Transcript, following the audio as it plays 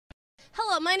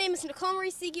Hello, my name is Nicole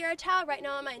Sighiartau. Right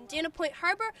now I'm in Dana Point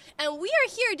Harbor, and we are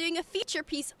here doing a feature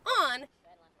piece on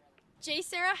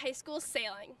JSerra High School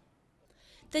Sailing.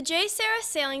 The JSerra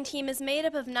Sailing team is made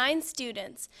up of 9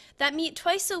 students that meet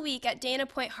twice a week at Dana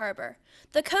Point Harbor.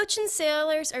 The coach and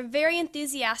sailors are very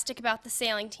enthusiastic about the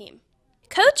sailing team.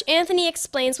 Coach Anthony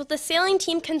explains what the sailing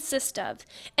team consists of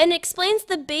and explains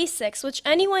the basics which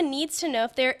anyone needs to know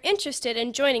if they are interested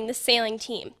in joining the sailing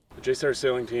team. The JSerra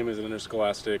Sailing Team is an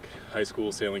interscholastic high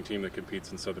school sailing team that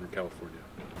competes in Southern California.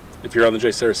 If you're on the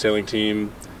JSerra Sailing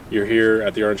Team, you're here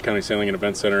at the Orange County Sailing and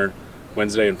Event Center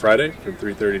Wednesday and Friday from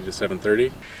 3:30 to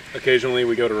 7:30. Occasionally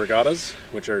we go to regattas,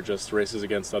 which are just races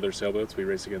against other sailboats. We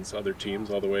race against other teams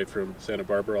all the way from Santa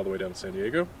Barbara all the way down to San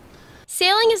Diego.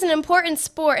 Sailing is an important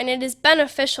sport and it is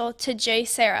beneficial to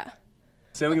JSerra.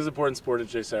 Sailing is an important sport at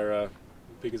JSerra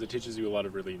because it teaches you a lot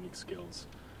of really unique skills.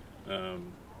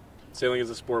 Sailing is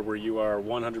a sport where you are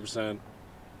 100%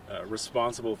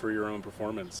 responsible for your own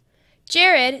performance.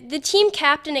 Jared, the team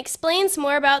captain, explains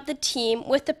more about the team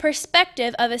with the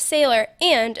perspective of a sailor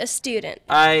and a student.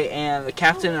 I am the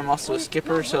captain. I'm also a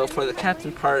skipper, so for the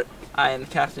captain part, I am the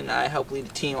captain. I help lead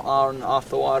the team on and off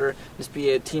the water, just be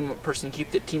a team person,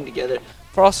 keep the team together.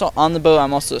 For also on the boat,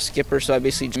 I'm also a skipper, so I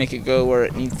basically make it go where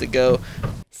it needs to go.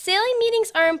 Sailing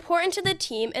meetings are important to the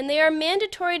team, and they are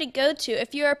mandatory to go to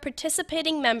if you are a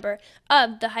participating member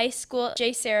of the high school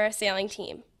JSerra Sailing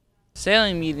Team.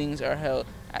 Sailing meetings are held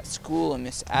at school in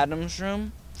Miss Adams'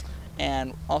 room,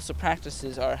 and also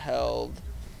practices are held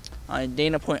on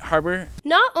Dana Point Harbor.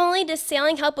 Not only does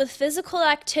sailing help with physical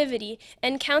activity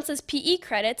and counts as PE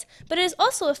credits, but it is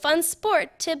also a fun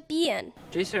sport to be in.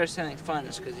 JSerra Sailing fun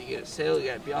is because you gotta sail, you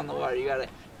gotta be on the water, you gotta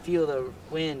feel the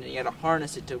wind, and you gotta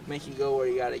harness it to make you go where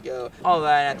you gotta go. All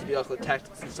that, and have to be all the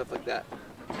tactics and stuff like that.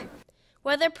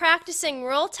 Whether practicing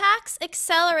roll tacks,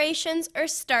 accelerations, or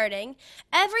starting,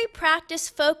 every practice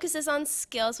focuses on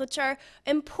skills which are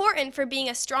important for being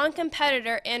a strong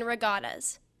competitor in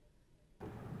regattas.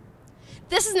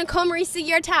 This is Nicole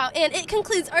Sighiartau, and it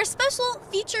concludes our special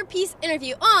feature piece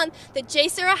interview on the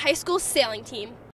JSerra High School Sailing Team.